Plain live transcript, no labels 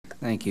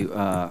Thank you.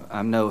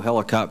 I'm no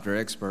helicopter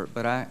expert,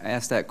 but I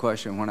asked that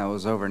question when I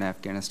was over in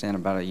Afghanistan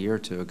about a year or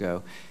two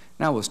ago.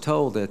 And I was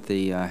told that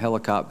the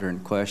helicopter in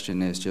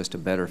question is just a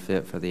better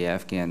fit for the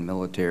Afghan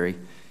military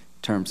in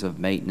terms of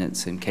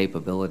maintenance and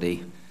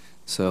capability.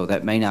 So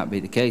that may not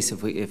be the case.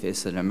 If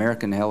it's an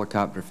American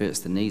helicopter fits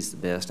the needs the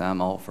best,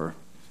 I'm all for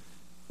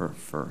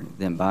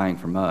them buying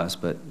from us,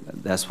 but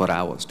that's what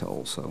I was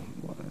told, so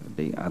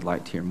I'd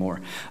like to hear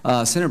more.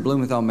 Senator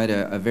Blumenthal made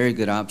a very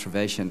good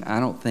observation. I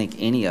don't think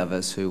any of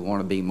us who want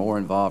to be more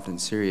involved in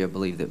Syria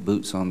believe that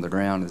boots on the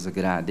ground is a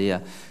good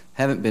idea.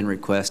 Haven't been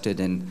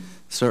requested, and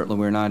certainly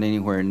we're not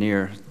anywhere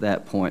near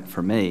that point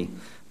for me.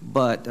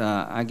 But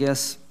I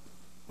guess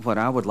what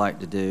I would like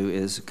to do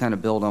is kind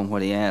of build on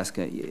what he asked.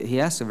 He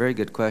asked a very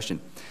good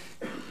question.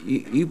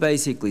 You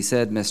basically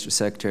said, Mr.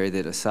 Secretary,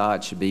 that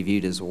Assad should be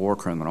viewed as a war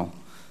criminal.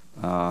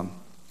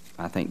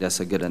 I think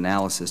that's a good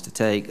analysis to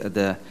take.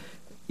 The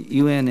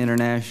UN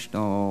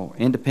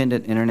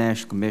Independent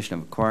International Commission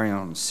of Inquiry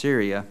on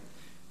Syria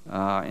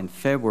in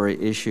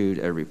February issued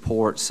a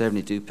report,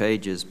 72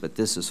 pages, but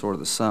this is sort of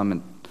the sum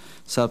and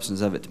substance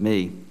of it to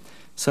me.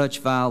 Such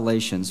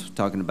violations,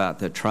 talking about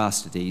the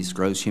atrocities,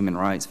 gross human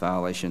rights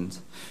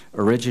violations,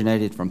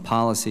 originated from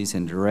policies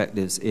and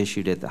directives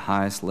issued at the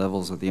highest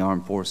levels of the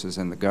armed forces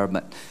and the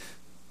government.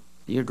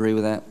 Do you agree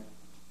with that?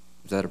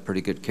 Is that a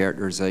pretty good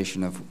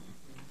characterization of?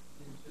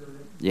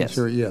 Yes.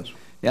 Sir, yes.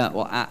 Yeah,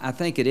 well, I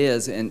think it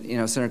is. And, you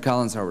know, Senator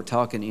Collins and I were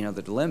talking, you know,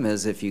 the dilemma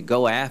is if you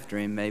go after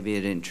him, maybe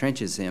it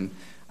entrenches him.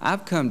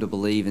 I've come to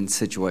believe in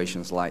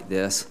situations like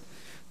this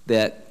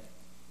that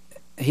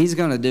he's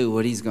going to do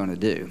what he's going to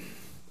do.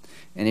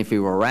 And if he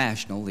were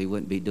rational, he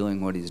wouldn't be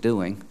doing what he's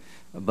doing.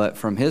 But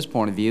from his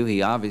point of view,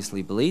 he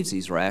obviously believes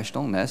he's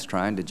rational, and that's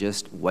trying to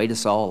just wait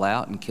us all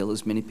out and kill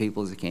as many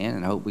people as he can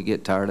and hope we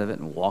get tired of it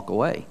and walk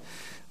away.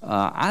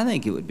 I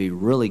think it would be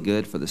really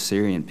good for the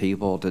Syrian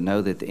people to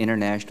know that the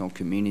international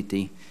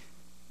community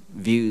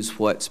views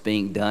what's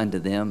being done to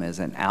them as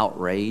an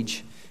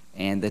outrage,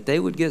 and that they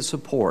would get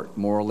support,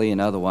 morally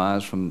and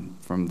otherwise, from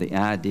the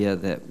idea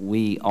that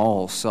we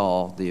all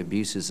saw the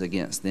abuses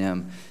against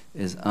them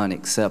as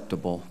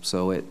unacceptable.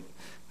 So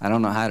I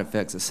don't know how it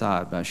affects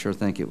Assad, but I sure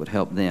think it would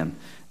help them.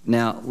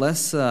 Now,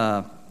 let's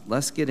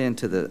get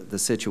into the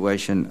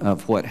situation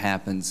of what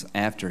happens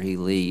after he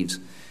leaves.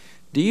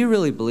 Do you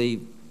really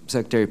believe,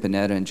 Secretary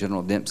Panetta and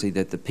General Dempsey,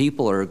 that the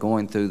people are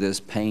going through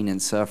this pain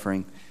and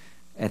suffering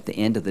at the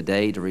end of the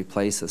day to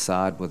replace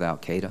Assad with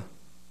al-Qaeda?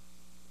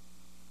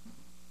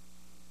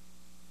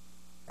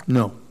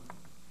 No.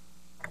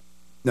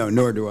 No,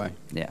 nor do I.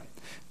 Yeah.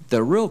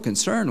 The real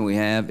concern we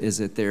have is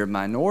that there are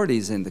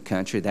minorities in the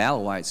country, the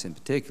Alawites in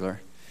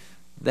particular,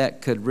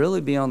 that could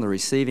really be on the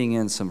receiving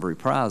end of some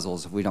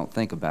reprisals if we don't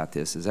think about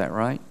this. Is that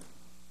right?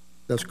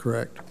 That's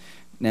correct.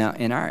 Now,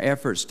 in our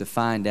efforts to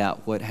find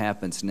out what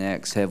happens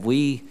next, are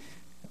we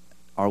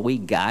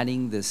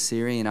guiding the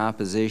Syrian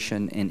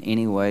opposition in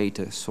any way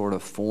to sort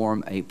of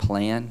form a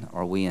plan?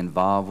 Are we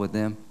involved with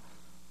them?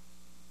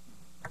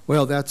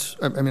 Well,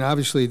 I mean,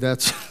 obviously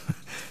that's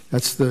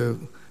the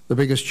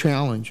biggest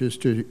challenge is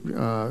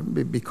to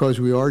because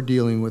we are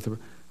dealing with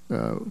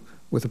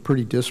a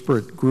pretty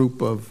disparate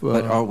group of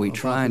But are we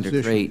trying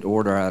to create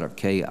order out of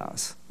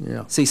chaos?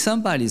 Yeah. See,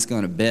 somebody's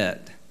going to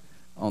bet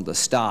on the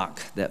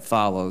stock that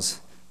follows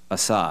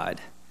Assad,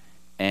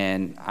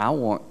 and I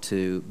want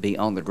to be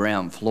on the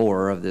ground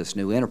floor of this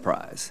new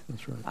enterprise.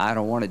 That's right. I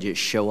don't want to just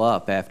show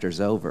up after it's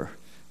over.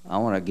 I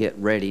want to get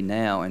ready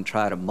now and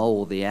try to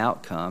mold the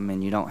outcome,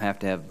 and you don't have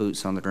to have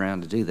boots on the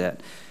ground to do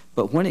that.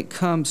 But when it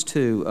comes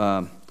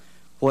to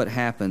what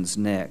happens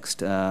next,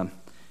 do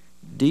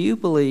you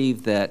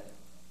believe that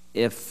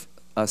if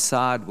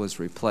Assad was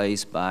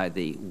replaced by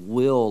the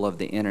will of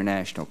the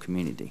international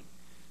community,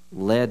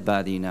 led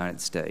by the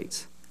United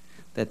States,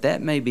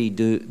 that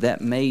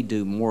may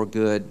do more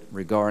good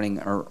regarding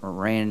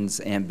Iran's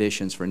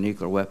ambitions for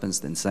nuclear weapons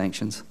than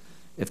sanctions?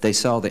 If they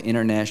saw the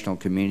international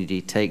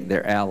community take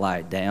their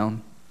ally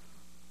down,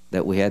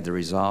 that we had the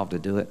resolve to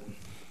do it?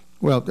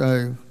 Well,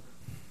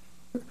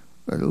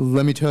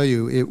 let me tell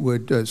you, it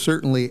would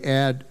certainly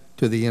add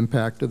to the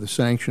impact of the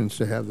sanctions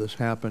to have this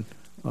happen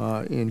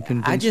in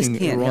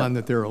convincing Iran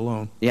that they're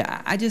alone.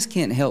 Yeah, I just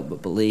can't help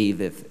but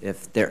believe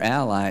if their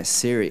ally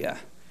Syria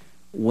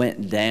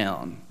went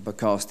down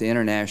because the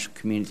international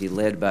community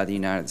led by the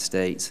United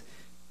States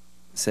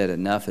said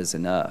enough is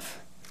enough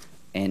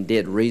and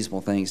did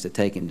reasonable things to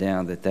take him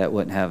down, that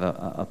wouldn't have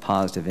a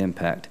positive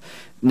impact.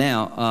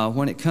 Now,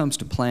 when it comes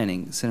to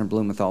planning, Senator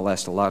Blumenthal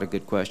asked a lot of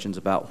good questions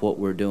about what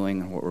we're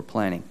doing and what we're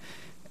planning.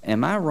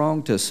 Am I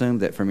wrong to assume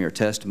that from your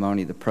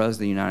testimony the President of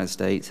the United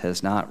States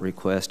has not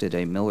requested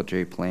a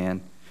military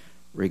plan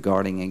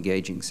regarding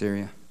engaging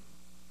Syria?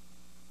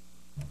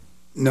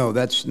 No,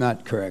 that's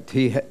not correct.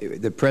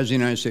 The President of the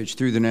United States,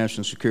 through the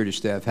National Security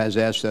Staff, has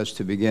asked us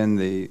to begin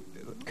the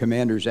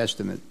commander's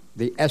estimate,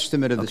 the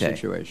estimate of the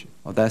situation.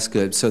 Well, that's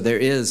good. So there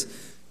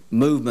is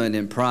movement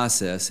in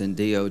process in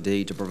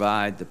DOD to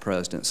provide the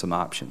President some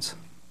options.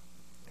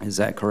 Is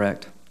that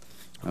correct?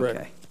 Correct.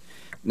 Okay.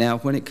 Now,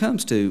 when it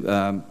comes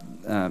to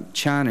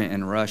China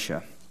and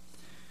Russia,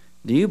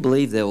 Do you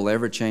believe they will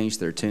ever change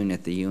their tune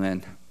at the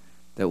UN,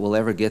 that will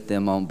ever get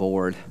them on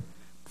board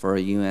for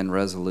a UN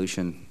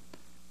resolution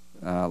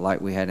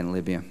like we had in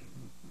Libya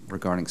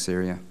regarding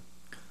Syria?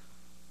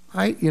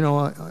 I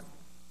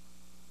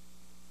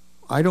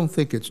don't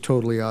think it's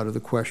totally out of the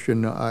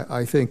question.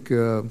 I think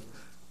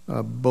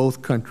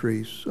both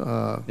countries,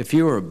 if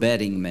you were a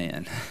betting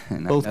man,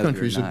 and both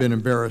countries have been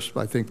embarrassed,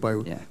 I think,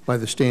 by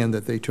the stand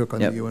that they took on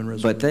the UN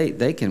resolution. But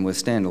they can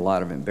withstand a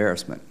lot of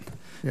embarrassment.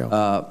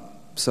 Yeah.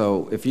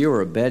 So if you were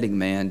a betting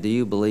man, do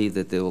you believe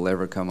that they will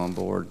ever come on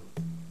board?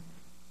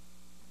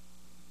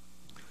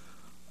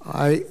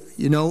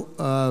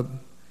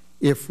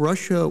 If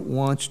Russia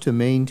wants to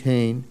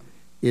maintain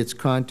its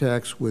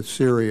contacts with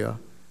Syria,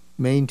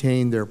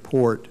 maintain their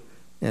port,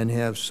 and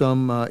have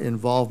some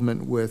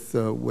involvement with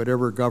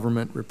whatever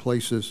government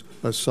replaces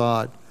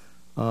Assad,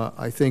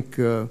 I think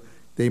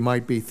they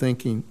might be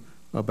thinking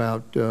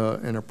about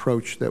an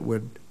approach that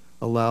would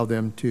allow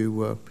them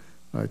to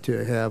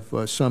have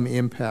some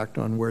impact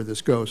on where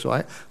this goes. So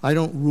I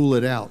don't rule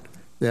it out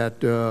that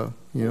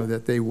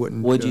that they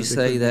wouldn't. Would you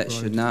say that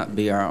should not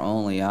be our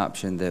only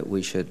option, that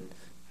we should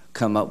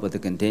come up with a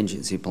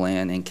contingency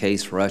plan in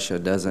case Russia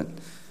doesn't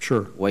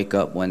wake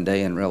up one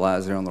day and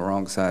realize they're on the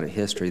wrong side of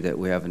history, that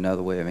we have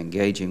another way of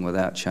engaging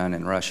without China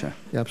and Russia?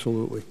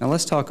 Absolutely. Now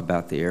let's talk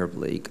about the Arab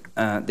League.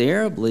 The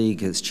Arab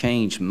League has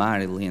changed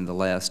mightily in the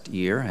last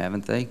year,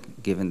 haven't they,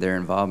 given their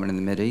involvement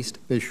in the Mideast?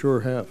 They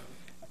sure have.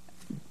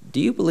 Do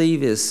you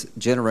believe is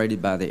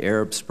generated by the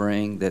Arab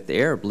Spring, that the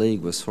Arab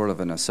League was sort of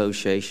an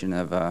association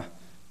of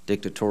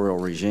dictatorial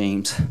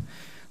regimes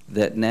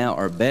that now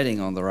are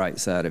betting on the right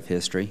side of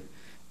history,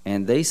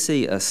 and they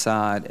see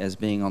Assad as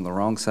being on the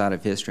wrong side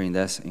of history, and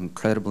that's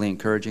incredibly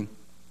encouraging?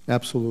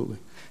 Absolutely.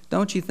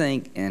 Don't you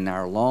think in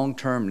our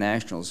long-term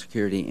national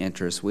security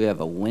interests we have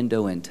a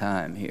window in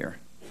time here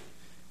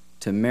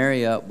to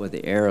marry up with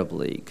the Arab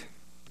League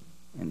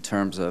in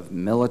terms of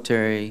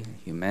military,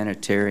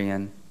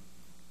 humanitarian,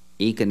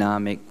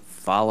 economic,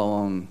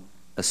 follow-on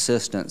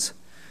assistance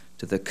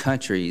to the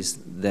countries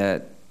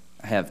that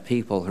have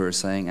people who are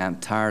saying, I'm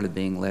tired of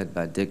being led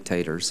by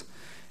dictators?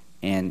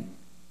 And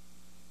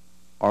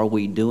are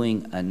we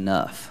doing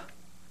enough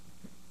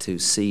to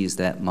seize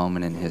that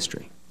moment in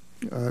history?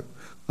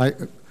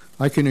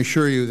 I can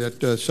assure you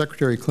that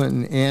Secretary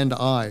Clinton and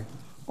I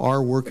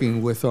are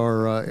working with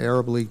our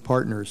Arab League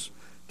partners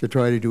to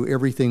try to do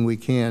everything we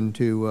can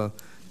to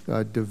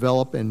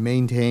develop and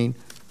maintain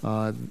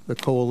the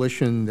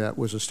coalition that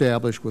was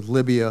established with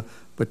Libya,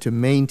 but to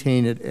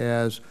maintain it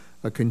as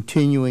a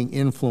continuing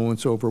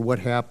influence over what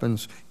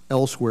happens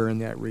elsewhere in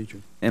that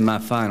region. And my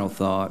final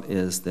thought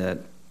is that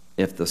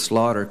if the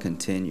slaughter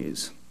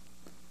continues,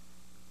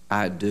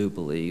 I do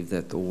believe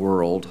that the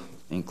world,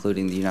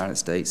 including the United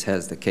States,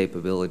 has the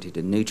capability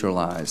to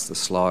neutralize the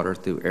slaughter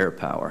through air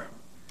power.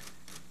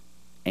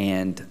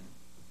 And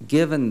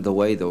given the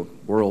way the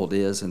world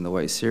is and the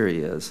way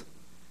Syria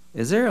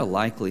is there a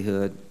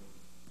likelihood,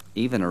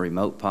 even a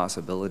remote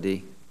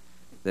possibility,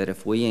 that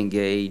if we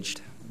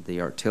engaged the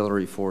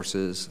artillery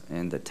forces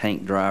and the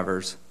tank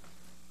drivers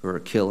who are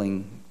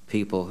killing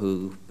people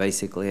who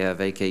basically have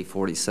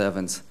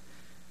AK-47s,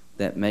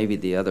 that maybe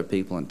the other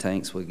people in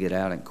tanks would get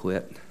out and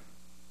quit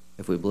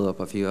if we blew up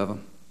a few of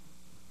them?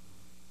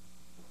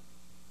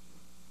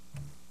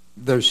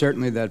 There's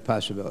certainly that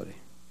possibility.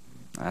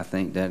 I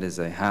think that is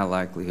a high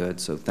likelihood,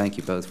 so thank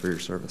you both for your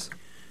service.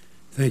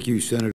 Thank you, Senator.